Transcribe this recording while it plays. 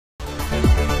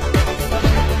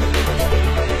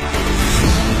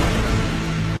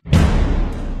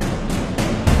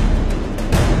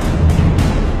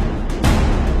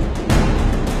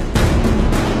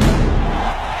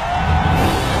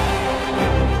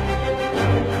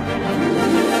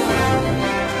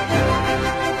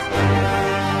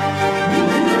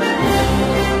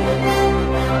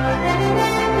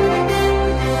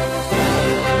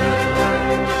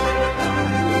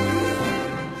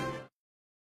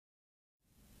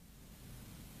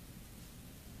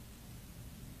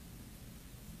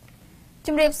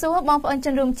ជំរាបសួរបងប្អូនជ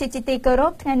នរួមជាតិជាទីគោរ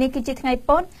ពថ្ងៃនេះគឺជាថ្ងៃ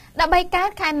ពុធ13កើត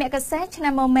ខែមករាឆ្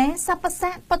នាំមមែសប្បុស័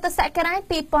កពុទ្ធសករាជ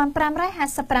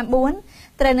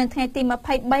2559ត្រូវនៅថ្ងៃទី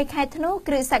23ខែធ្នូ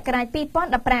គ្រិស្តសករាជ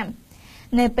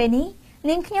2015នៅពេលនេះ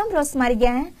នាងខ្ញុំរស់ម៉ារី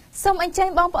យ៉ាសូមអញ្ជើញ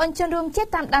បងប្អូនជនរួមជាតិ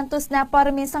តាមដានទស្សនាព័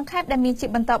ត៌មានសង្ខេបដែលមានជា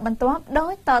បន្តបន្ទាប់ដោ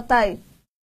យតទៅ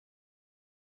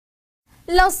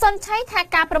លោកសុនឆៃថា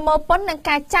ការប្រមូលពន្ធនិង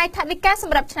ការចាយថវិកាស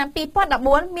ម្រាប់ឆ្នាំ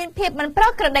2014មានភាពមិនប្រ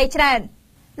ក្រតីច្រើន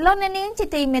លោកអ្នកនាងជា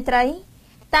ទីមេត្រី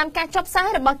តាមការចុះផ្សាយ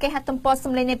របស់គេហទំព័រស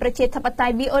ម្លេងនៃប្រជាធិបតេ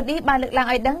យ្យ VOD បានលើកឡើង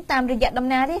ឲ្យដឹងតាមរយៈដំ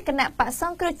ណើររាជគណៈបក្សស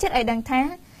ង្គ្រោះជាតិឲ្យដឹងថា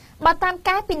បើតាម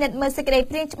ការពិនិត្យមើលសេចក្តី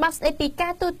ព្រាងច្បាប់ស្តីពីកា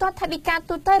រទូទាត់ថវិកា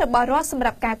ទូទៅរបស់រដ្ឋសម្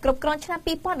រាប់ការគ្រប់គ្រងឆ្នាំ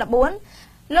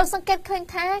2014លោកសង្កេតឃើញ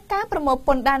ថាការប្រមូលព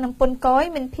ន្ធដារនិងពន្ធគយ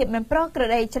មានភាពមិនប្រក្រ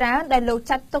តីច្រើនដែលលោក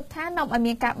ចាត់ទុកថានាំឲ្យ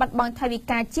មានការបាត់បង់ថវិ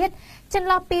កាជាតិចន្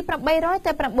លោះពី800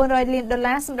ទៅ900លានដុល្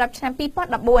លារសម្រាប់ឆ្នាំ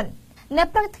2014នៅ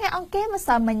ព្រឹកថ្ងៃអង្គារម្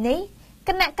សិលមិញនេះ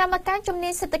គណៈកម្មការជំនា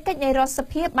ញសេដ្ឋកិច្ចនៃរដ្ឋស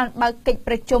ភាបានបើកកិច្ច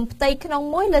ប្រជុំផ្ទៃក្នុង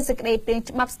មួយលើសេចក្តីព្រាង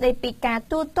ច្បាប់ស្តីពីការ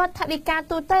ទូទាត់ថវិកា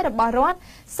ទូទៅរបស់រដ្ឋ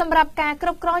សម្រាប់ការគ្រ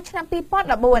ប់គ្រងឆ្នាំ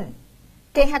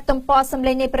2014គេហទំព័រសម្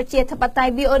លេងនៃប្រជាធិបតេយ្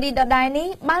យ VOD ដដែលនេះ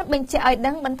បានបញ្ជាក់ឲ្យ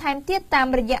ដឹងបន្ថែមទៀតតាម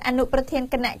រយៈអនុប្រធាន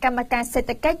គណៈកម្មការសេដ្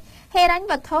ឋកិច្ចហេរញ្ញ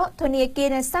វត្ថុធនាគារ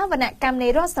និងសាវនកម្មនៃ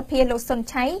រដ្ឋសភាលោកសុន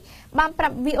ឆៃបានប្រា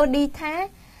ប់ VOD ថា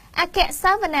អគ្គ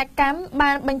សាវនកម្ម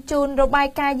បានបញ្ជូនរបាយ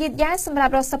ការណ៍យឺតយ៉ាវសម្រា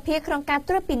ប់រដ្ឋសភាក្នុងការ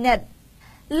ត្រួតពិនិត្យ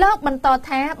លោកបន្ត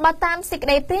ថាបើតាមសេចក្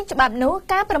តីព្រាងច្បាប់នោះ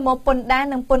ការប្រមូលពន្ធដារ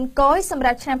និងពន្ធគយសម្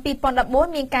រាប់ឆ្នាំ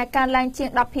2014មានការកើនឡើងជាង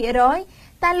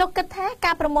 10% តែលោកគិតថា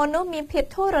ការប្រមូលនោះមានភាព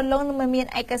ធូររលុងនិងមិនមាន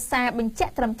ឯកសារបញ្ជា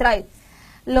ក់ត្រឹមត្រូវ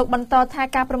លោកបន្តថា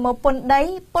ការប្រមូលពន្ធដី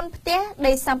ពន្ធផ្ទះ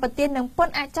ដីសម្បត្តិនិងពន្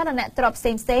ធអចលនទ្រព្យ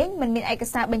ផ្សេងៗមិនមានឯក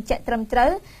សារបញ្ជាក់ត្រឹមត្រូ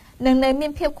វនិងនៅមា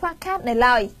នភាពខ្វះខាតនៅ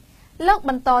ឡើយលោក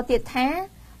បន្តទៀតថា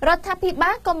រដ្ឋាភិ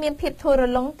បាលក៏មានភាពធូររ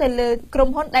លុងទៅលើក្រុម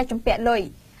ហ៊ុនដែលជំពាក់លុយ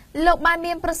លោកបាន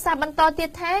មានប្រសាសន៍បន្តទៀត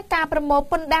ថាការប្រមូល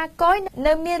ពន្ធដារគយ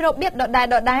នៅមានរបៀបដដែល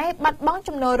បាត់បង់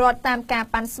ចំណូលរដ្ឋតាមការ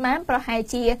ប៉ាន់ស្មានប្រហែល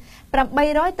ជា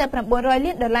800ទៅ900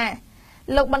លានដុល្លារ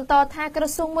លោកបន្តថាក្រ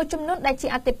សួងមួយចំនួនដែលជា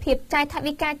អតិភិបចាយថ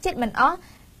វិកាជាតិមិនអស់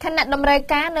ខណៈតម្រូវ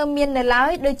ការនៅមាននៅឡើ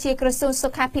យដូចជាក្រសួងសុ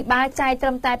ខាភិបាលចាយត្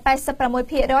រឹមតែ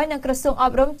 86% និងក្រសួងអ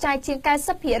ប់រំចាយជាង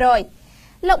 90%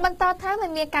លោកបន្តថាមិ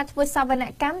នមានការធ្វើសវន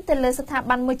កម្មទៅលើស្ថា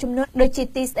ប័នមួយចំនួនដូចជា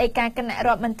ទីស្តីការគណៈរ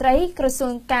ដ្ឋមន្ត្រីក្រសួ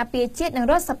ងការពារជាតិនិង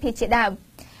រដ្ឋសភាជាដើម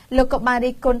លោកក៏បាន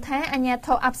រិះគន់ថាអាជ្ញាធ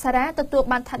រអប្សរាទទួល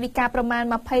បានថវិកាប្រមាណ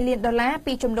20លានដុល្លារ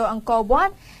ពីចំនួនអង្គរវត្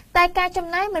តតែការចំ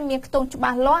ណាយមិនមានខ្ទង់ច្បា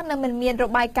ស់លាស់និងមិនមានរ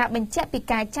បាយការណ៍បញ្ជាក់ពី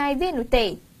ការចាយវានោះទេ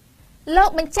លោក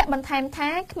បញ្ជាក់បន្ថែមថា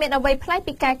គ្មានអ្វីប្លែក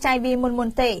ពីការចាយវាមុន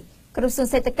ទេក្រសួង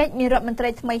សេដ្ឋកិច្ចមានរដ្ឋមន្ត្រី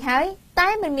ថ្មីហើយតែ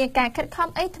មិនមានការខិតខំ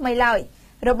អីថ្មីឡើយ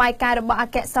របាយការណ៍របស់អ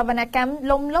គ្គសវនកម្ម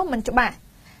លំមិនច្បាស់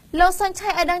លោកសុនឆៃ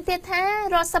ឲ្យដឹងទៀតថា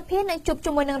រដ្ឋសភានឹងជួប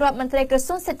ជាមួយនឹងរដ្ឋមន្ត្រីក្រ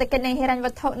សួងសេដ្ឋកិច្ចនិងហិរញ្ញវ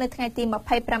ត្ថុនៅថ្ងៃទី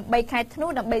28ខែធ្នូ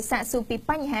ដើម្បីសាកសួរពី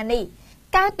បញ្ហានេះ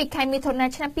កាលពីខែមិថុនា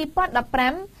ឆ្នាំ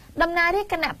2015ដំណើររាជ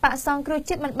គណៈបក្សសង្គ្រោះ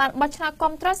ជាតិមិនបានបោះឆ្នោត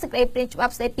គាំទ្រសេចក្តីព្រាងច្បា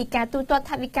ប់ស្តីពីការទូទាត់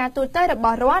ថវិកាទូទៅរប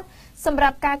ស់រដ្ឋសម្រា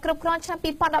ប់ការគ្រប់គ្រងឆ្នាំ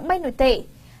2013នោះទេ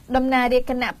ដំណើររាជ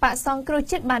គណៈបក្សសង្គ្រោះ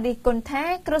ជាតិបានរិះគន់ថា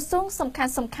ក្រសួងសំ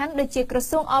ខាន់ដូចជាក្រ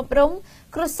សួងអប់រំ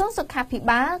ក្រសួងសុខាភិ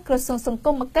បាលក្រសួងសង្គ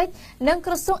មគិច្ចនិង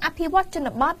ក្រសួងអភិវឌ្ឍជន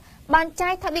បទបានចា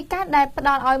យថវិកាដែលផ្ដ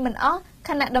ល់ឲ្យមិនអស់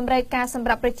ខណៈតម្រូវការសម្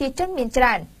រាប់ប្រជាជនមានច្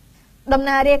រើនដំ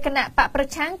ណើររាជគណៈបកប្រ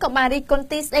ឆាំងក៏បានរិះគន់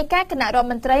ទីស្តីការគណៈរដ្ឋ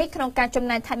មន្ត្រីក្នុងការចំ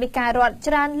ណាយថវិការដ្ឋ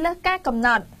ច្រើនលើសការកំណ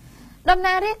ត់ដំ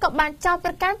ណើររាជក៏បានចោទ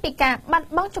ប្រកាន់ពីការបាត់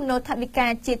បង់ចំណូលថវិកា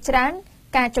ជាតិច្រើន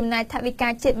ការចំណាយថវិកា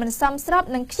ជាតិមិនសមស្រប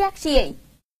និងខ្ជះខ្ជាយ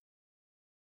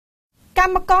ក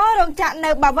ម្មកររោងចក្រ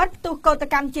នៅបាវិតផ្ទុះកោត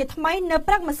កម្មជាថ្មីនៅ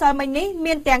ព្រឹកម្សិលមិញនេះ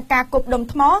មានទាំងការគប់ដុំ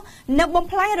ថ្មនិងបំ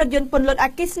ផ្លាញរថយន្តពន្លត់អ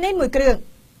គ្គិសនីមួយគ្រឿង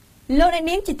លោកអ្នក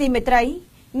នាងជាទីមេត្រី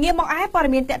ងាកមកឯព័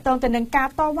ត៌មានតាក់ទងទៅនឹងការ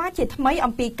តវ៉ាជាថ្មី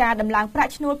អំពីការដំឡើងប្រា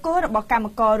ក់ឈ្នួលគោលរបស់កម្ម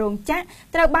កររោងចក្រ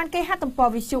ត្រូវបានគេហទំព័រ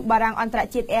វិទ្យុបារាំងអន្តរ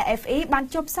ជាតិ RFE បាន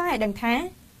ចុះផ្សាយឲ្យដឹងថា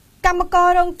កម្មករ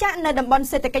រោងចក្រនៅតំបន់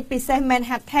សេដ្ឋកិច្ចពិសេស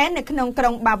Manhattan នៅក្នុងក្រុ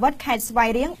ងបាវិតខេត្តស្វាយ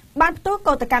រៀងបានផ្ទុះ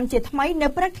កោតកម្មជាថ្មីនៅ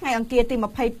ព្រឹកថ្ងៃអង្គារទី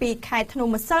22ខែធ្នូ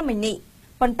ម្សិលមិញនេះ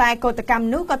ប៉ុន្តែកោតកម្ម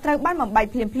នោះក៏ត្រូវបានបំបែក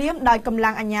ភ្លាមៗដោយកម្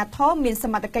លាំងអាជ្ញាធរមានស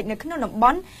មត្ថកិច្ចនៅក្នុងតំប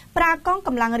ន់ប្រើកងក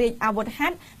ម្លាំងរាជអាវុធហ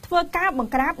ត្ថធ្វើការប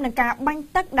ង្ក្រាបនិងការបាញ់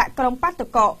ទឹកដាក់ក្រុមបាតុ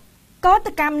ករកោត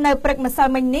កម្មនៅព្រឹកម្សិល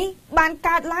មិញនេះបាន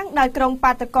កើតឡើងដោយក្រុម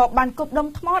បាតុករបានគប់ដុំ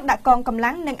ថ្មដាក់កងកម្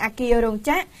លាំងនិងអគាររោង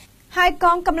ចក្រហើយក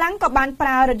ងកម្លាំងក៏បានប្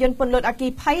រើរថយន្តពន្លត់អគ្គិ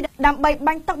ភ័យដើម្បី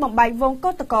បាញ់ទឹកបំបែកវង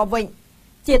កោតករវិញ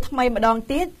ជាថ្មីម្ដង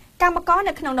ទៀតកម្មករ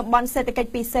នៅក្នុងតំបន់សេដ្ឋកិច្ច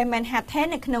ពិសេស Manhattan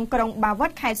នៅក្នុងក្រុងបាវិត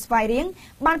ខេត្តស្វាយរៀង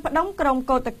បានផ្ដុំក្រុម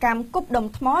កោតកម្មគប់ដុំ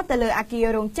ថ្មទៅលើអគារ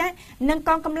រោងចក្រនិងក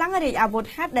ងកម្លាំងរាជអាវុធ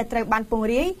ហត្ថដែលត្រូវបានពង្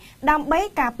រាយដើម្បី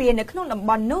ការពារនៅក្នុងតំ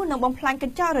បន់នោះនិងបំផ្លាញក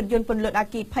ញ្ចក់រថយន្តពន្លត់អ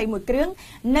គ្គិភ័យមួយគ្រឿង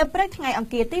នៅព្រឹកថ្ងៃអ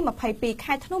ង្គារទី22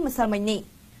ខែធ្នូម្សិលមិញនេះ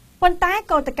ក ប៉ុន្តែ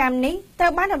កោតកម្មនេះត្រូ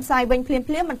វបានរំសាយវិញភ្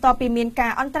លាមៗបន្ទាប់ពីមានកា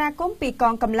រអន្តរាគមន៍ពីក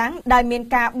ងកម្លាំងដែលមាន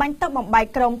ការបាញ់ទឹកបំបែក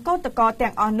ក្រុមកោតក្រ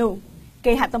ទាំងអស់នោះ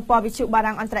គេហទំព័រវិទ្យុបា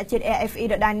រាំងអន្តរជាតិ AFE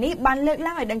ដដែលនេះបានលើក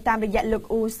ឡើងឲ្យដឹងតាមរយៈលោក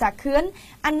អ៊ូសាខឿន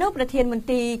អនុប្រធានមន្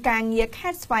ត្រីការងារខេ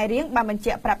ត្តស្វាយរៀងបានបញ្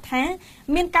ជាក់ប្រាប់ថា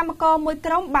មានកម្មករមួយ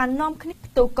ក្រុមបាននាំគ្នា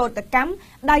ផ្ទុះកោតកម្ម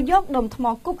ដោយយកដុំថ្ម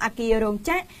គប់អគាររោង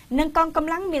ចក្រនិងកងកម្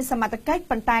លាំងមានសមត្ថកិច្ច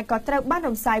ប៉ុន្តែក៏ត្រូវបាន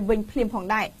រំសាយវិញភ្លាមផង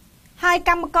ដែរហើយ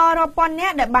កម្មកររាប់ពាន់នា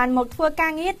ក់ដែលបានមកធ្វើកា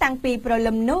រងារតាំងពីព្រ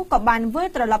លឹមនោះក៏បានវិល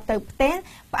ត្រឡប់ទៅផ្ទះ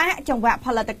ផ្អាកចង្វាក់ផ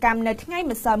លិតកម្មនៅថ្ងៃ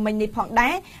ម្សិលមិញនេះផងដែ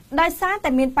រដោយសារតែ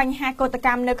មានបញ្ហាកោតក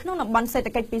ម្មនៅក្នុងតំបន់សេដ្ឋ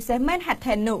កិច្ចពិសេសមែនហាត់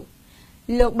ថេននោះ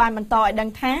លោកបានបន្តឲ្យដឹង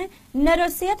ថានៅរុ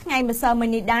ស្ស៊ីថ្ងៃម្សិលមិញ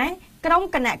នេះដែរក្រុម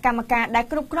គណៈកម្មការដែល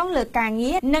គ្រប់គ្រងលើការ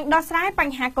ងារនិងដោះស្រាយប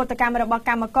ញ្ហាកោតកម្មរបស់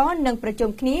កម្មករនឹងប្រជុំ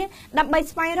គ្នាដើម្បី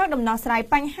ស្វែងរកដំណោះស្រាយ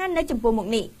បញ្ហានៅចំពោះមុខ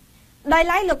នេះដោយ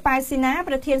ឡែកលោកប៉ៅស៊ីណា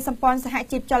ប្រធានសម្ព័ន្ធសហ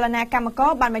ជីពចលនាកម្មក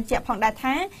របានបញ្ជាក់ផងដែរ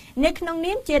ថានៅក្នុង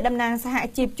នាមជាតំណាងសហ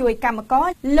ជីពជួយកម្មករ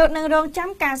លោកនឹងរងចាំ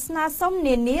ការស្នើសុំ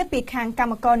នានាពីខាងក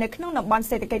ម្មករនៅក្នុងតំបន់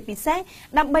សេដ្ឋកិច្ចពិសេស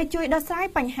ដើម្បីជួយដោះស្រាយ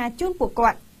បញ្ហាជូនពួកគា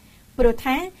ត់ព្រោះ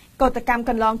ថាកោតកម្ម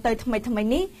កន្លងទៅថ្មី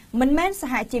នេះមិនមែនស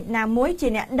ហជីពណាមួយជា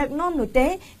អ្នកដឹកនាំនោះទេ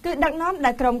គឺដឹកនាំ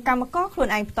ដោយក្រុមកម្មករខ្លួន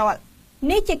ឯងផ្ទាល់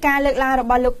នេះជាការលើកឡើងរ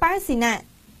បស់លោកប៉ៅស៊ីណា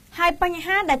ហើយបញ្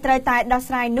ហាដែលត្រូវតែដោះ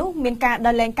ស្រាយនោះមានការ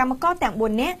ដោះលែងកម្មករទាំង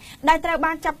4នាក់ដែលត្រូវ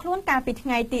បានចាប់ខ្លួនកាលពីថ្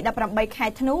ងៃទី18ខែ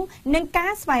ធ្នូនិងកា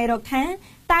រស្វែងរកថា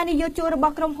តើនយោជករប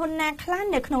ស់ក្រុមហ៊ុនណាខ្លះ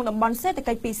នៅក្នុងតំបន់សេដ្ឋ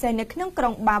កិច្ចពិសេសនៅក្នុងក្រុ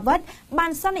ងបាវិតបា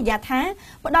នសន្យាថា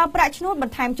ផ្ដល់ប្រាក់ឈ្នួលប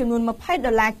ន្ថែមចំនួន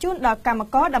$20ជូនដល់កម្ម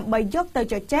ករដើម្បីយកទៅ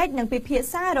ជជែកនិងពិភាក្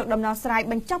សារកដំណោះស្រាយ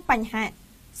បញ្ចប់បញ្ហា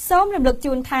សូមរំលឹក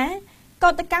ជូនថា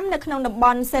កោតកម្មនៅក្នុងតំប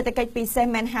ន់សេដ្ឋកិច្ចពិសេស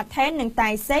មែនហាត់ថេននិងតៃ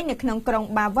សេងនៅក្នុងក្រុង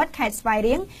បាវិតខេត្តស្វាយ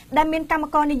រៀងដែលមានកម្ម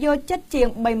ករនិយោជិតជាង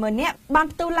30000នាក់បាន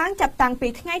ផ្ទុះឡើងចាប់តាំងពី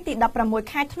ថ្ងៃទី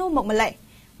16ខែធ្នូមកម្លេះ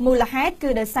មូលហេតុគឺ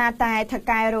ដោយសារតែថៅ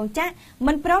កែរោងចក្រ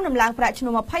មិនព្រមដំឡើងប្រាក់ឈ្នួ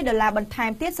ល$20បន្ថែ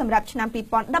មទៀតសម្រាប់ឆ្នាំ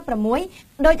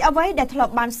2016ដោយអ្វីដែលធ្លា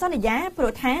ប់បានសន្យាព្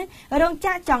រោះថារោងច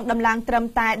ក្រចង់ដំឡើងត្រឹម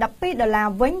តែ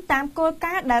$12វិញតាមគោល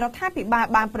ការណ៍ដែលរដ្ឋាភិបាល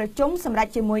បានប្រជុំសម្រា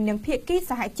ប់ជាមួយនឹងភាគី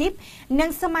សហជីពនិង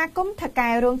សមាគមថៅកែ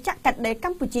រោងចក្រកាត់ដេរក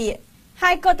ម្ពុជា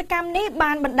ហើយកោតកម្មនេះ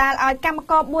បានបណ្ដាលឲ្យកម្ម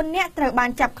ករ4នាក់ត្រូវបាន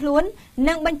ចាប់ខ្លួន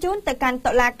និងបញ្ជូនទៅកាន់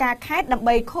តុលាការខេត្តដើម្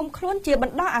បីឃុំខ្លួនជាប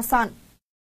ណ្ដោះអាសន្ន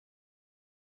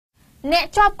អ្នក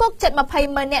ជាប់គុកជិត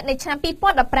200000នាក់នៅឆ្នាំ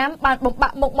2015បានបំបា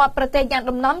ក់មុខមាត់ប្រទេសយ៉ាង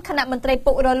ដំណំគណៈមន្ត្រី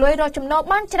ពុករលួយរកចំណូល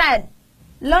បានច្រើន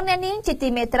លោកអ្នកនាងជាទី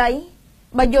មេត្រី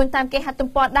បើយោងតាមគេហទំ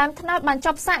ព័រដើមថ្នោតបាន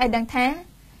ចុះផ្សាយឲ្យដឹងថា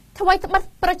ថ្មីត្បិត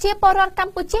ប្រជាពលរដ្ឋក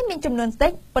ម្ពុជាមានចំនួនតិ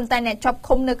ចប៉ុន្តែអ្នកជាប់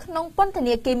ឃុំនៅក្នុងពន្ធ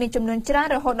នាគារមានចំនួនច្រើន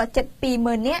រហូតដល់ជិត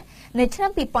20000នាក់នៅឆ្នាំ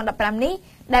2015នេះ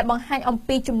ដែលបង្ហាញអំ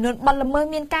ពីចំនួនបទល្មើស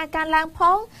មានការកើនឡើងផ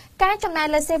ងការចំណាយ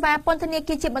លើសេវាពន្ធនា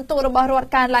គារជាបន្ទុករបស់រដ្ឋ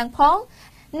កើនឡើងផង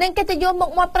និងកិត្តិយសមុខ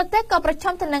មាត់ប្រទេសក៏ប្រឈ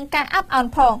មទៅនឹងការអាប់អោន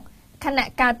ផងខណៈ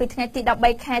កាលពីថ្ងៃទី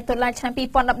13ខែតុលាឆ្នាំ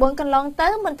2014កន្លងទៅ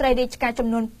មន្ត្រីរាជការចំ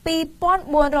នួន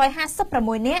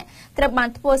2456នាក់ត្រូវបាន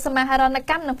ធ្វើសមាហរណ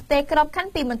កម្មនៅផ្ទៃក្របខ័ណ្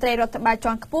ឌពីមន្ត្រីរដ្ឋបាល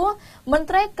ជាន់ខ្ពស់មន្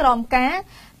ត្រីក្រមការ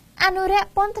អនុរិយ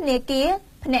ពន្ធនាគារ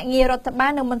ភ្នាក់ងាររដ្ឋបា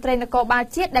លនិងមន្ត្រីនគរបាល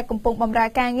ជាតិដែលកំពុងបម្រើ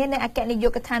ការងារនៅអគ្គនាយ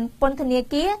កដ្ឋានពន្ធនា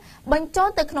គារបញ្ចូល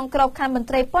ទៅក្នុងក្របខ័ណ្ឌមន្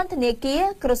ត្រីពន្ធនាគារ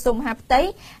ក្រសួងមហាផ្ទៃ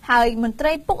ហើយមន្ត្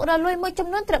រីពុករលួយមួយចំ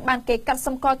នួនត្រូវបានគេកាត់ស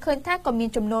ម្គាល់ឃើញថាក៏មាន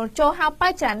ចំណូលចូលហៅប៉ៅ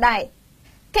ច្រើនដែរ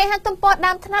គេហទំព័រ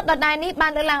ដើមថ្នាក់ដដែលនេះបា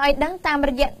នលើកឡើងឲ្យដឹងតាម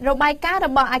រយៈរបាយការណ៍រ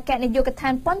បស់អគ្គនាយកដ្ឋា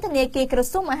នពន្ធនាគារក្រ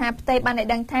សួងមហាផ្ទៃបានឲ្យ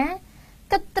ដឹងថា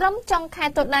គិតត្រឹមចុងខែ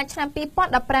តុលាឆ្នាំ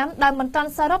2015ដោយមន្ត្រី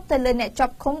សរុបទៅលើអ្នកជា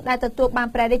ប់ឃុំដែលទទួលបាន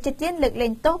ព្រះរាជទានលើកលែ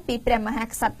ងទោសពីព្រះមហា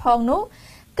ក្សត្រផងនោះ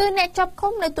គឺអ្នកជាប់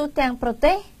ឃុំនៅទូទាំងប្រ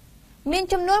ទេសមាន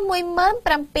ចំនួន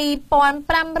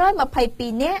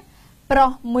17522នាក់ប្រុស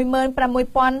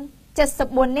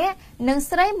16074នាក់និង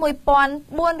ស្រី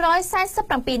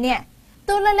1447នាក់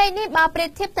តួលេខនេះបើប្រៀប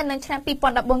ធៀបទៅនឹងឆ្នាំ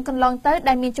2014កន្លងទៅ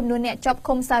ដែលមានចំនួនអ្នកជាប់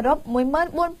ឃុំសរុប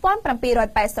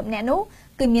14780នាក់នោះ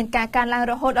គឺមានការកើនឡើង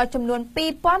រហូតដល់ចំនួន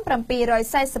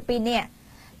2742នាក់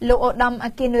លោកឧត្តមអ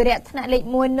គ្គនាយកថ្នាក់លេខ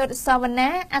1នុតសវណ្ណា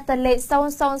អត្តលេខ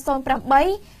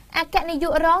0008អគ្គនាយ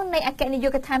ករងនៃអគ្គនាយ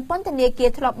កដ្ឋានពន្ធនាគារ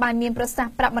ធ្លាប់បានមានប្រសាស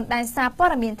ន៍ប្រាប់បណ្ដាញសារព័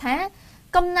ត៌មានថា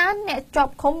កំណើនអ្នកជា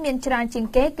ប់ឃុំមានច្រើនជាង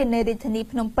គេគឺនៅរាជធានី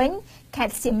ភ្នំពេញខេ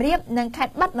ត្តសៀមរាបនិងខេ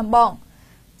ត្តបាត់ដំបង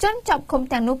ជនជាប់ឃុំ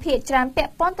ទាំងនោះភាគច្រើនពា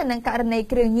ក់ព័ន្ធទៅនឹងករណី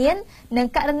គ្រឿងញៀននិង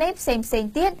ករណីផ្សេង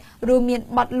ទៀតរួមមាន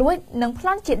បទលួចនិងប្ល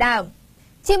ន់ជាដើម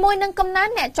ជាមួយនឹងកំណើន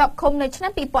អ្នកជាប់ឃុំនៅឆ្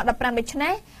នាំ2015ដូច្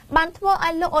នេះបានធ្វើ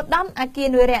ឲ្យលោកឧត្តមអគ្គ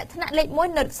នាយកថ្នាក់លេខ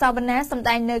1នុតសវណ្ណាសម្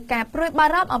ដែងនៅការព្រួយបា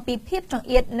រម្ភអំពីភាពចង្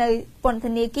អៀតនៅពន្ធ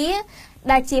នាគារ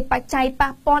ដែលជាបច្ច័យប៉ះ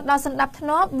ពាល់ដល់សន្តិភា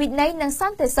ពវិន័យនិងស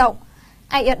ន្តិសុខ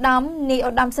ឯកឧត្តមនាយឧ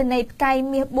ត្តមសេនីយ៍ផ្កាយ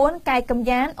មាស4កាយកំ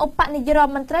យ៉ានឧបនាយករដ្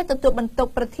ឋមន្ត្រីទទួលបន្ទុក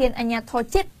ប្រធានអាជ្ញាធរ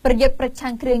ជាតិប្រយុទ្ធប្រ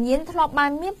ឆាំងគ្រឿងញៀនធ្លាប់បា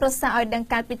នមានប្រសាសន៍ឲ្យដឹង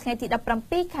កាលពីថ្ងៃទី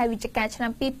17ខែវិច្ឆិកាឆ្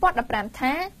នាំ2015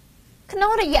ថា ក្នុ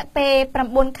ងរយៈពេល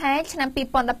9 ខែឆ្នាំ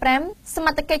2015សម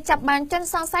ត្ថកិច្ចចាប់បានជន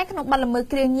សង្ស័យក្នុងបទល្មើស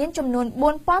គ្រឿងញៀនចំនួន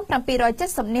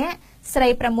4770នាក់ស្រី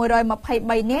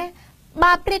623នាក់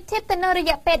បើប្រៀបធៀបទៅនឹងរ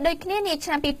យៈពេលដូចគ្នានាឆ្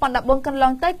នាំ2014កន្ល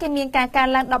ងទៅគឺមានការកើន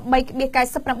ឡើង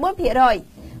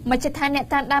 13.99% មជ្ឈដ្ឋានអ្នក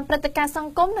តាមដានព្រឹត្តិការណ៍ស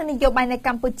ង្គមនិងនយោបាយនៅក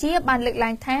ម្ពុជាបានលើកឡើ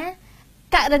ងថា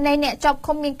ករណីអ្នកជាប់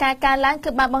ឃុំមានការកើនឡើងគឺ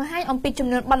បានបង្ហាញអំពីចំ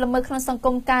នួនបទល្មើសក្នុងសង្គ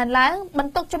មកើនឡើងប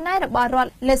ន្ទុកចំណាយរបស់រដ្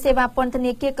ឋលើសេវាពន្ធ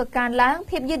នាគារក៏កើនឡើង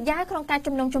ភាពយឺតយ៉ាវក្នុងការ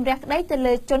ជំនុំជម្រះក្តីទៅ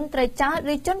លើជនត្រូវចោទ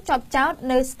ឬជនជាប់ចោទ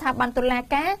នៅស្ថាប័នតុលា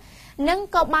ការនិង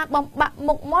ក៏បានបំបាក់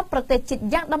មុខមាត់ប្រទេសជាតិ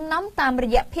យ៉ាងដំណំតាមរ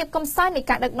យៈភាពកំសោយនៃ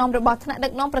ការដឹកនាំរបស់ថ្នាក់ដឹ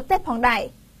កនាំប្រទេសផងដែរ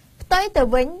ផ្ទុយទៅ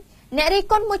វិញអ្នករិះ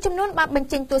គន់មួយចំនួនបានបញ្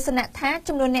ចេញទស្សនៈថា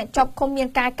ចំនួនអ្នកជាប់ឃុំមាន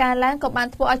ការកើនឡើងក៏បាន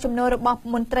ធ្វើឲ្យចំនួនរបស់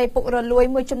មន្ត្រីពុករលួយ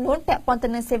មួយចំនួនពាក់ព័ន្ធទៅ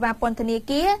នឹងសេវាពន្ធនា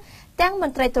គារទាំងម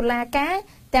ន្ត្រីតុលាការ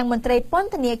ទាំងមន្ត្រីពន្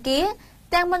ធនាគារ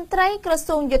ទាំងមន្ត្រីក្រ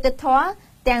សួងយុតិធម៌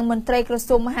ទាំងមន្ត្រីក្រ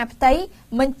សួងមហាផ្ទៃ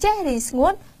មិនចេះរីស្ងួ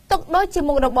តទុកដូចជា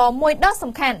មុខរបរមួយដ៏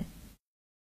សំខាន់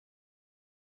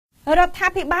រដ្ឋា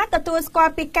ភិបាលទទួលស្គា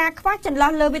ល់ពីការខ្វះចន្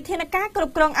លោះលើវិធានការគ្រ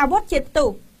ប់គ្រងអាវុធជាតិផ្ទុះ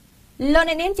លោក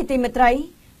អ្នកនាងជាទីមេត្រី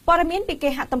ព័ត៌មានពីគេ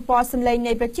ហទំព័រសម្លេង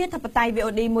នៃប្រជាធិបតេយ្យ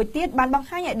VOD មួយទៀតបានបង្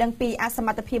ហាញឲ្យដឹងពីអសម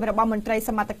ត្ថភាពរបស់មន្ត្រីស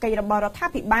មត្ថកិច្ចរបស់រដ្ឋា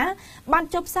ភិបាលបាន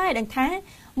ចុះផ្សាយឲ្យដឹងថា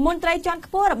មន្ត្រីជាន់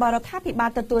ខ្ពស់របស់រដ្ឋាភិបាល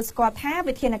ទទួលស្គាល់ថា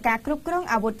វិធានការគ្រប់គ្រង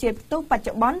អាវុធជាតិផ្ទុះបច្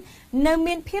ចុប្បន្ននៅ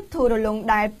មានភាពធូររលុង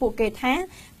ដែលពួកគេថា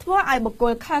ធ្វើឲ្យបុគ្គ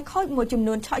លខិលខូចមួយចំ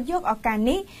នួនឆក់យកឱកាស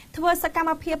នេះធ្វើសកម្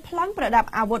មភាពប្លន់ប្រដាប់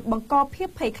អាវុធបង្កភាព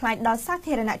ភ័យខ្លាចដល់សា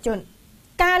ធារណជន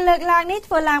ការលើកឡើងនេះ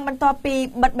ធ្វើឡើងបន្ទាប់ពី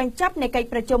បិទបញ្ចប់នៃកិច្ច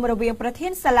ប្រជុំរវាងប្រធា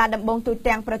នសាលាដំបងទូត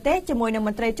ទាំងប្រទេសជាមួយនឹងម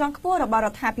ន្ត្រីជាន់ខ្ពស់របស់រ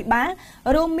ដ្ឋាភិបាល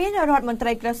រួមមានរដ្ឋមន្ត្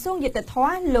រីក្រសួងយុតិធ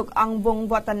ម៌លោកអង្គវង្ស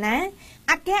វឌ្ឍនា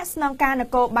អគ្គស្នងការន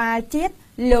គរបាលជាតិ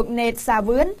លោកណេតសា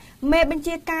វឿនមេបញ្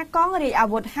ជាការកងរាជអា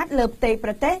វុធហត្ថលើផ្ទៃប្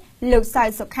រទេសលោកសៅ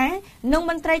សុខានិង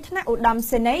មន្ត្រីថ្នាក់ឧត្តម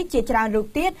សេនីយ៍ជាច្រើនរូប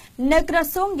ទៀតនៅក្រ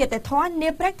សួងយុតិធម៌នា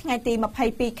ព្រឹកថ្ងៃទី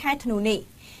22ខែធ្នូនេះ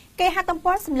គេហទំ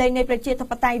ព័រសម្លេងនៃប្រជាធិ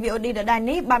បតេយ្យ VOD ដដែល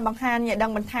នេះបានបង្ហាញឲ្យដឹ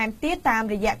ងបន្ថែមទៀតតាម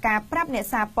រយៈការប្រាប់អ្នក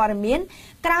សារព័ត៌មាន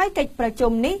ក្រោយកិច្ចប្រ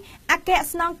ជុំនេះអគ្គ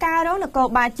ស្នងការរងនគរ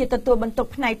បាលជាតិទទួលបន្ទុក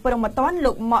ផ្នែកព្រហ្មទណ្ឌ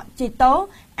លោកម៉ាក់ជីតូ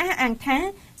អះអាងថា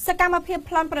សកម្មភាព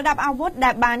ប្លន់ប្រដាប់អាវុធ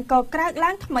ដែលបានកក្រើកឡើ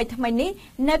ងថ្មីនេះ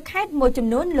នៅខេត្តមួយចំ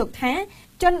នួនលោកថា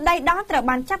ជនដីដោះត្រូវ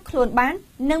បានចាប់ខ្លួនបាន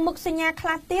និងមុខសញ្ញាខ្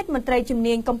លះទៀតមន្ត្រីជំ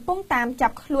នាញកំពុងតាមចា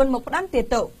ប់ខ្លួនមកផ្ដន្ទា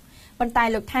ទោសប៉ុន្តែ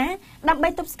លោកថាដើម្បី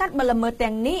ទប់ស្កាត់បទល្មើស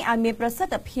ទាំងនេះឲ្យមានប្រសិ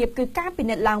ទ្ធភាពគឺការពិ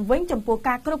និត្យឡើងវិញចំពោះ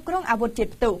ការគ្រប់គ្រងអាវុធជា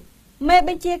តិផ្ទុះមេប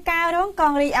ញ្ជាការរងក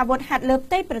ងរាជអាវុធហត្ថលើ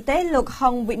ផ្ទៃប្រទេសលោកហុ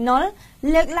ងវិណុល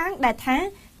លើកឡើងដែរថា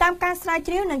តាមការស្រាវ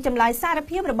ជ្រាវនិងចម្លើយសារ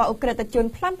ភាពរបស់អ ுக ្រិតជន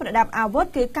ប្លន់ប្រដាប់អាវុធ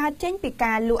គឺកើតចេញពី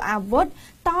ការលក់អាវុធ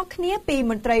តគ្នាពី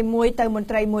មន្ត្រីមួយទៅមន្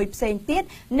ត្រីមួយផ្សេងទៀត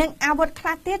និងអាវុធខ្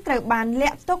លះទៀតត្រូវបានលា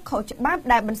ក់ទុកខុសច្បាប់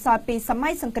ដែលបន្សល់ពីសម័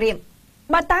យសង្គ្រាម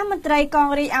បើតាមមន្ត្រីកង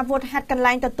រាជអាវុធហត្ថកន្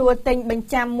លែងទទួលទិញបញ្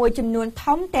ចាំមួយចំនួន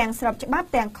ធំទាំងស្របច្បាប់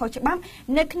ទាំងខុសច្បាប់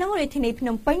នៅក្នុងរាជធានីភ្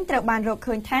នំពេញត្រូវបានរក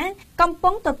ឃើញថាកំពុ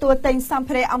ងទទួលទិញសម្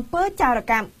ភារៈអំពើចោរ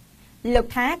កម្មលោក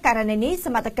ថាករណីនេះស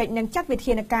មត្ថកិច្ចនឹងចាត់វិ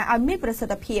ធានការឲ្យមានប្រសិ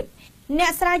ទ្ធភាពអ្ន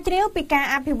កស្រាវជ្រាវពីការ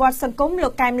អភិវឌ្ឍសង្គមលោ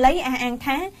កកែមលីអះអាង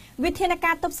ថាវិធាន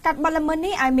ការទប់ស្កាត់បទល្មើស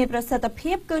នេះឲ្យមានប្រសិទ្ធ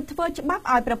ភាពគឺធ្វើច្បាប់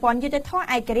ឲ្យប្រព័ន្ធយុត្តិធម៌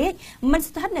ឯករាជ្យមិន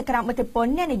ស្ថិតនៅក្រោមឥទ្ធិពល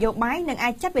អ្នកនយោបាយនិងអា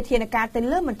ចចាត់វិធានការទៅ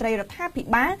លើមន្ត្រីរដ្ឋាភិ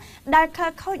បាលដែលខិល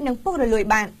ខូចនិងពុករលួយ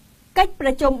បានកិច្ចប្រ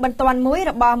ជុំបន្ទាន់មួយ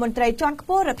របស់មន្ត្រីជាន់ខ្ព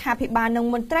ស់រដ្ឋាភិបាលនិង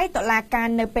មន្ត្រីតុលាការ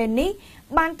នៅពេលនេះ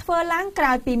បានធ្វើឡើងក្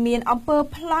រោយពីមានអំពើ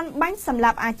ប្លន់បាញ់សម្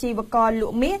លាប់អាជីវករល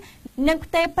ក់មាសនិង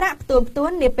ផ្ទេរប្រាក់ផ្ទួន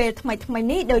នាពេលថ្មី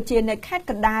នេះដូចជានៅខេត្ត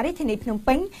កណ្ដាលរាជធានីភ្នំ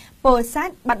ពេញពោធិ៍សា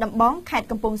ត់បាត់ដំបងខេត្ត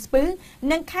កំពង់ស្ពឺ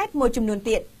និងខេត្តមួយចំនួន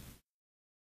ទៀត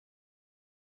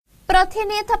ប្រធា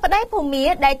នាធិបតីភូមា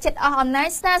ដែលចិត្តអស់អំណាច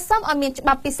ស្នើសុំឲ្យមានច្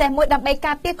បាប់ពិសេសមួយដើម្បី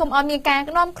ការពារកុំឲ្យមានការ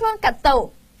នាំខ្លួនកាត់ទោស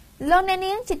លោកអ្នក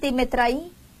នាងជាទីមេត្រី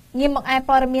ងាកមកឯ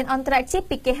ព័ត៌មានអន្តរជាតិ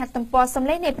ពីគេហទំព័រសម្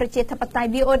លេងនៃប្រជាធិបតេយ្យ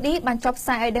VOD បានចុះផ្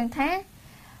សាយឲ្យដឹងថា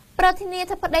ប្រធានា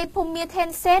ធិបតីភូមាថេន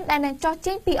សេនដែលនឹងចោះ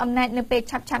ចេញពីអំណាចនៅពេល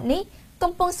ឆាប់នេះ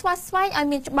កំពុងស្វាស្វែងឲ្យ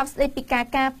មានច្បាប់ស្តីពីការ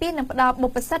ការពារនិងផ្ដល់បុ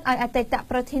ព្វសិទ្ធិឲ្យអតីត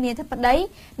ប្រធានាធិបតី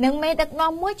និងមេដឹក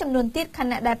នាំមួយចំនួនទៀតខ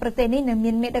ណៈដែលប្រទេសនេះនៅ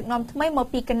មានមេដឹកនាំថ្មីមក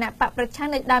ពីគណៈបកប្រឆាំង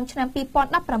នៅដើមឆ្នាំ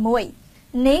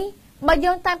2016នេះបើ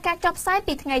យោងតាមការចុះផ្សាយ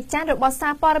ពីថ្ងៃច័ន្ទរបស់សា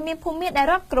រព័ត៌មានភូមាដែល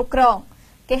រដ្ឋគ្រប់គ្រង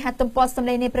គេហទំព័រសម្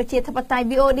លេងនៃប្រជាធិបតេយ្យ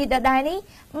VOD ដដែលនេះ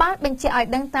បានបញ្ជាក់ឲ្យ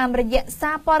ដឹងតាមរយៈ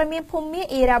សារព័ត៌មានភូមា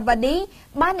អ៊ីរ៉ាវ៉ាឌី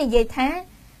បាននិយាយថា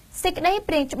សេចក្តី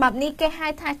ព្រាងច្បាប់នេះគេហៅ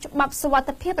ថាច្បាប់សុវត្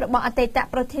ថិភាពរបស់អតីត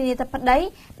ប្រធានាធិបតី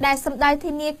ដែលសម្ដៅ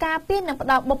ធានាការពារនិងផ្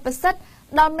ដល់បុព្វសិទ្ធិ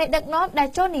ដល់មេដឹកនាំដែល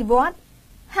ចូលនិវត្តន៍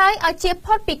ហើយឲ្យជៀស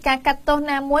ផុតពីការកាត់ទោស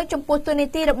ណាមួយចំពោះទូនី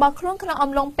តិរបស់ខ្លួនក្នុង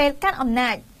អំឡុងពេលកាន់អំ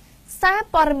ណាចសារ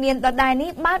ព័ត៌មានដដែលនេះ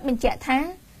បានបញ្ជាក់ថា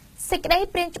សេចក្តី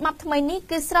ព្រាងច្បាប់ថ្មីនេះ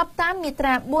គឺស្របតាមមាត្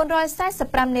រា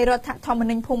445នៃរដ្ឋធម្ម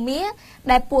នុញ្ញភូមា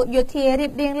ដែលពួកយោធារៀ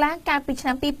បរៀងឡើងកាលពីឆ្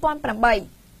នាំ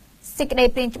2008 សេចក្តី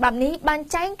ព្រាងច្បាប់នេះបាន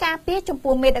ចែងការពារចំ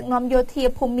ពោះមេដឹកនាំយោធា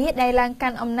ភូមិដែលឡើងកា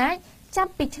ន់អំណាចចា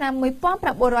ប់ពីឆ្នាំ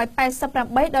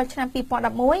1988ដល់ឆ្នាំ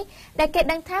2011ដែលគេ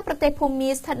ដឹងថាប្រទេសភូមា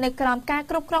ស្ថិតនៅក្រោមការ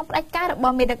គ្រប់គ្រងផ្ដាច់ការរប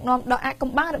ស់មេដឹកនាំដ៏អាថ៌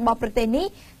កំបាំងរបស់ប្រទេសនេះ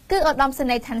គឺឧត្តមសេ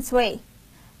នីយ៍ថាន់ស្វេ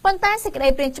ប៉ុន្តែសេចក្តី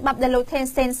ព្រាងច្បាប់ដែលលោកថេន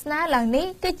សេនស្នើឡើងនេះ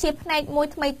គឺជាផ្នែកមួយ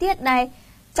ថ្មីទៀតដែល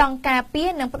ចង់ការពារ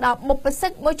និងផ្ដល់បុព្វសិ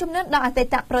ទ្ធិមួយចំនួនដល់អតី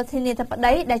តប្រធានាធិប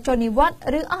តីដែលចូលនិវត្តន៍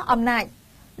ឬអស់អំណាច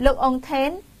លោកអុងថេន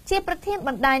ជាប្រធានប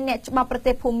ណ្ដាញអ្នកច្បាប់ប្រ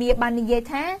ទេសភូមាបាននិយាយ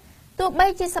ថាទោះបី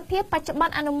ជាសភាបច្ចុប្ប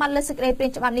ន្នអនុម័តលើសេចក្តីព្រា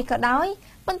ងច្បាប់នេះក៏ដោយ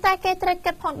ប៉ុន្តែគេត្រូវ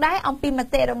គិតផងដែរអំពីម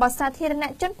តិរបស់សាធារណ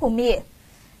ជនភូមា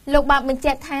លោកបានបញ្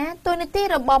ជាក់ថាទូនីតិ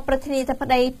របស់ប្រធានាធិប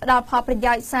តីផ្ដល់ផលប្រ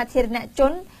យោជន៍សាធារណជ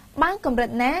នបានកម្រិ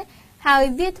តណាហើយ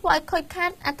វាធ្វើឲ្យខូចខា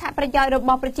តអត្ថប្រយោជន៍រប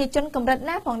ស់ប្រជាជនកម្រិត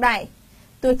ណាផងដែរ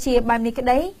ទោះជាបែបនេះក្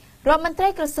តីរដ្ឋមន្ត្រី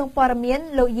ក្រសួងព័ត៌មាន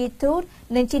លោកយីទូត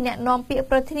និងជាអ្នកនាំពាក្យ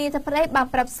ប្រធានាធិបតីបាន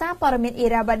ប្រាប់សារព័ត៌មានអ៊ី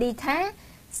រ៉ាបាឌីថា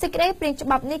សេចក្តីព្រាងច្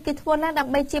បាប់នេះគឺធ្វើឡើងដើ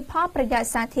ម្បីជាផលប្រយោជ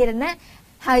ន៍សាធារណៈ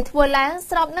ហើយធ្វើឡើង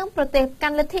ស្របនឹងប្រទេសកា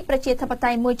ន់លទ្ធិប្រជាធិបតេ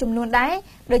យ្យមួយចំនួនដែរ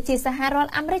ដូចជាសហរដ្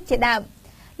ឋអាមេរិកជាដើម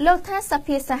លោកថាស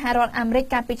ភាសហរដ្ឋអាមេរិក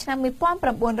កាលពីឆ្នាំ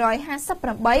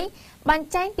1958បាន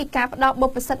ចែងពីការផ្ដល់បុ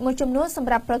ព្វសិទ្ធិមួយចំនួនស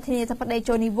ម្រាប់ប្រធានាធិបតី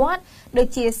ចូលនិវត្តន៍ដូច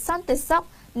ជាសន្តិសុខ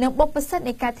និងបុព្វសិទ្ធិ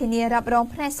នៃការធានារ៉ាប់រង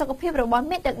ផ្នែកសុខភាពរបស់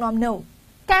មេដឹកនាំនោះ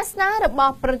ការស្នើរប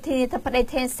ស់ប្រធានាធិបតី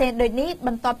ថេនសេនដូចនេះប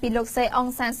ន្ទាប់ពីលោកសេអុង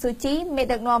សានស៊ូជីមេ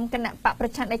ដឹកនាំគណៈបកប្រ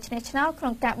ឆាំងដែលឈ្នះឆ្នោតក្នុ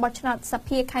ងការបោះឆ្នោតស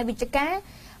ភាខែវិច្ឆិកា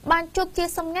បានជួបជា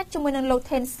សម្ងាត់ជាមួយនឹងលោក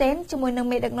ថេនសេនជាមួយនឹង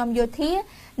មេដឹកនាំយោធា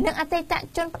និងអតីត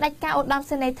ជនផ្ដាច់ការឧត្តម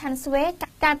សេនីយ៍ថាន់ស្វេ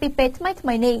កាលពីពេលថ្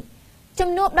មីនេះជំ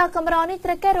នួបដ៏កម្រនេះត្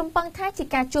រូវគេរំពឹងថាជា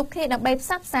ការជួបគ្នាដើម្បីផ្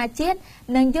សះផ្សាជាតិ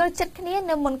និងយល់ចិត្តគ្នា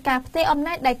នៅមុនការផ្ទេរអំ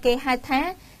ណាចដែលគេហៅថា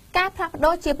ការផ្លាស់ប្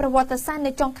ដូរជាប្រវត្តិសាស្ត្រ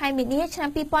នៅចុងខែមីនាឆ្នាំ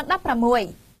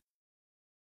2016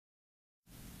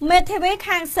មេធាវី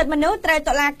ខាងសិទ្ធិមនុស្សត្រូវ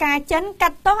តុលាការចិនកា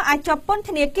ត់ទោសឲ្យជាប់ពន្ធ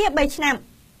នាគារ3ឆ្នាំ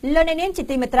លោកអ្នកនាងជា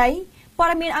ទីមេត្រីព័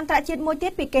ត៌មានអន្តរជាតិមួយទៀ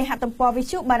តពីគេហទំព័រវិ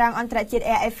ទ្យុបារាំងអន្តរជាតិ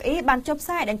RFE បានចុះផ្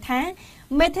សាយដឹងថា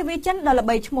មេធាវីចិនដ៏ល្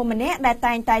បីឈ្មោះម្នាក់ដែល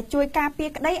តែងតែជួយការពារ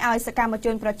ក្តីឲ្យសកម្មជ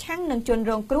នប្រឆាំងនឹងជន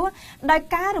រងគ្រោះដោយ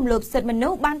ការរំលោភសិទ្ធិមនុ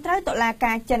ស្សបានត្រូវតុលា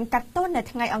ការចិនកាត់ទោសនៅ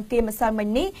ថ្ងៃអង្គារម្សិលមិញ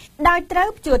នេះដោយត្រូវ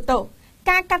ព្យួរទោស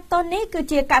ការកាត់ទោសនេះគឺ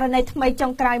ជាករណីថ្មីចុ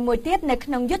ងក្រោយមួយទៀតនៅក្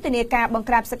នុងយុទ្ធនាការបង្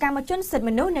ក្រាបសកម្មជនសិទ្ធិម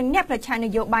នុស្សនិងអ្នកប្រឆាំងន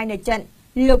យោបាយនៅចិន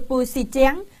លោកពូស៊ីជៀ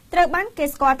ងត្រូវបានគេ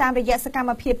ស្គាល់តាមរយៈសកម្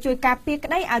មភាពជួយការពារ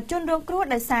ក្តីឲ្យជនរងគ្រោះ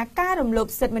ដោយសារការរំលោភ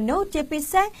សិទ្ធិមនុស្សជាពិ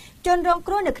សេសជនរង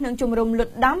គ្រោះនៅក្នុងជំរំលុត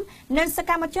ដំនិងសក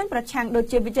ម្មជនប្រឆាំងដូច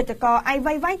ជាវិចិត្រករអៃ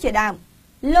វ៉ៃជាដើម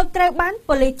លោកត្រូវបាន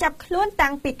ប៉ូលីសចាប់ខ្លួន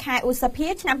តាំងពីខែឧសភា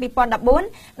ឆ្នាំ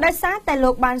2014ដោយសារតែលោ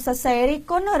កបានសរសេររិះ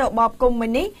គន់របបកុម្មុយ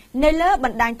នីសនៅលើប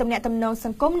ណ្ដាញទំនាក់ទំនងស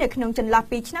ង្គមនៅក្នុងចន្លោះ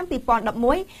ពីឆ្នាំ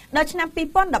2011ដល់ឆ្នាំ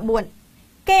2014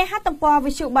គេហទំព័រ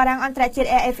វិទ្យុបារាំងអន្តរជាតិ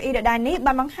RFE ដដែលនេះ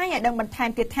បានបង្ហាញឲ្យដឹងបន្ថែម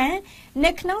ទៀតថា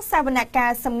នៅក្នុងសវនក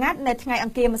ម្មសម្ងាត់នៅថ្ងៃអ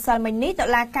ង្គារម្សិលមិញនេះតុ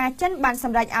លាការចិនបានស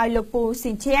ម្រេចឲ្យលោកពូ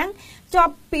ស៊ីឈៀងជា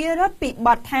ប់ពីរដ្ឋពីប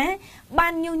ទថាបា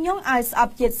នញុះញង់ឲ្យស្អ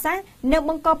ប់ជាតិសាសន៍និង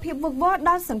បង្កភាពវឹកវរ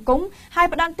ដល់សង្គមហើយ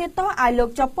ផ្ដន្ទាទោសឲ្យលោក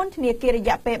ជាប់ពន្ធនាគាររ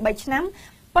យៈពេល3ឆ្នាំ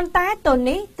ប៉ុន្តែទោស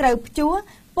នេះត្រូវព្យួរ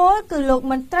ពលគឺលោក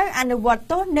មិនត្រូវអនុវត្ត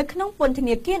ទោសនៅក្នុងពន្ធ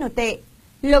នាគារនោះទេ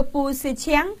លោកពូស៊ី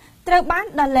ឈៀងត្រូវបាន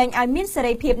ដោះលែងឲ្យមានសេ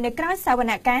រីភាពនៅក្រៅសវ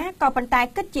នកម្មក៏ប៉ុន្តែ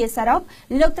គិតជាសរុប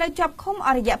លោកត្រូវជាប់ឃុំអ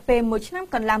ស់រយៈពេល1ឆ្នាំ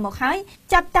កន្លះមកហើយ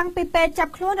ចាប់តាំងពីពេលចា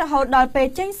ប់ខ្លួនរហូតដល់ពេល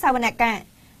ចេញសវនកម្ម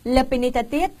លើពីនេះទៅ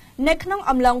ទៀតនៅក្នុង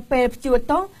អំឡុងពេលព្យួរ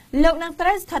ទោសលោកនឹងត្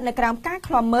រូវស្ថិតនៅក្រោមការ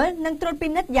ឃ្លាំមើលនិងត្រួតពិ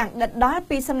និត្យយ៉ាងដិតដល់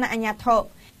ពីសំណាក់អាជ្ញាធរ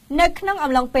នៅក្នុង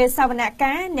អំឡុងពេលសវនក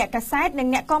ម្មអ្នកកាសែតនិង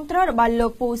អ្នកគាំទ្ររបស់លោ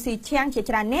កពូស៊ីឈៀងជា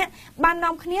ច្រើនអ្នកបាន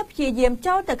នាំគ្នាព្យាយាម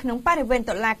ចូលទៅក្នុងបរិវេណ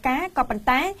តុលាការក៏ប៉ុន្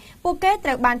តែពួកគេត្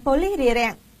រូវបានប៉ូលីសរា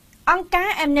រាំងអង្គការ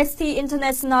Amnesty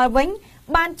International វិញ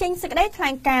បានចេញសេចក្តីថ្លែ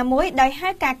ងការណ៍មួយដោយហៅ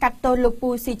ការកាត់ទោសលោកពូ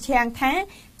ស៊ីឈៀងថា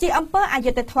ជាអំពើអ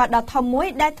យុត្តិធម៌ដ៏ធំមួយ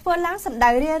ដែលធ្វើឡើងសម្ដៅ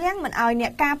រារាំងមិនឲ្យអ្ន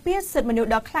កការពារសិទ្ធិមនុស្ស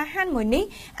ដ៏ក្លាហានមួយនេះ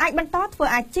អាចបន្តធ្វើ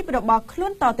អាជីពរបស់ខ្លួ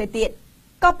នតទៅទៀត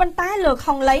ក៏ប៉ុន្តែលោក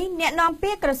ហុងលីអ្នកនាំ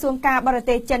ពាក្យក្រសួងការបរ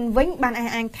ទេសចិនវិញបានអះ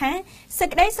អាងថាសេច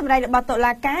ក្តីសម្រេចរបស់តុ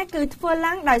លាការគឺធ្វើ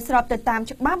ឡើងដោយស្របទៅតាម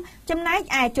ច្បាប់ចំណែក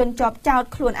ឯជនជាប់ចោទ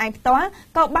ខ្លួនឯងផ្ទាល់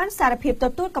ក៏បានសារភាពទ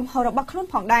ទួលកំហុសរបស់ខ្លួន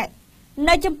ផងដែរ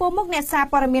នៅចំពោះមុខអ្នកសារ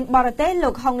ព័ត៌មានបរទេសលោ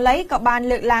កហុងលីក៏បាន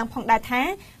លើកឡើងផងដែរថា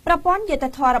ប្រព័ន្ធយុត្តិ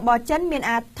ធម៌របស់ចិនមាន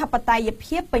អធិបតេយ្យ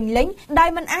ភាពពេញលេញដោយ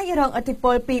មិនអាចរងឥទ្ធិព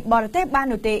លពីបរទេសបាន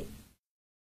នោះទេ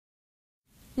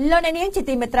លោកអ្នកនាងជា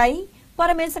ទីមេត្រីព័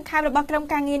ត៌មានសង្ខេបរបស់ក្រុម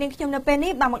ការងារនាងខ្ញុំនៅពេល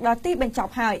នេះបានមកដល់ទីបញ្ច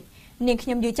ប់ហើយនាងខ្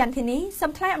ញុំយូច័ន្ទធីនីសូ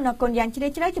មថ្លែងអំណរគុណយ៉ាងជ្រា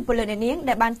លជ្រៅចំពោះលោកអ្នកនាង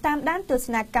ដែលបានតាមដានទស្ស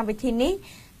នាកម្មវិធីនេះ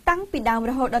តាំងពីដើម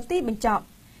រហូតដល់ទីបញ្ចប់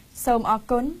សូមអរ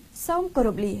គុណសូមគោរ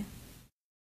ពលា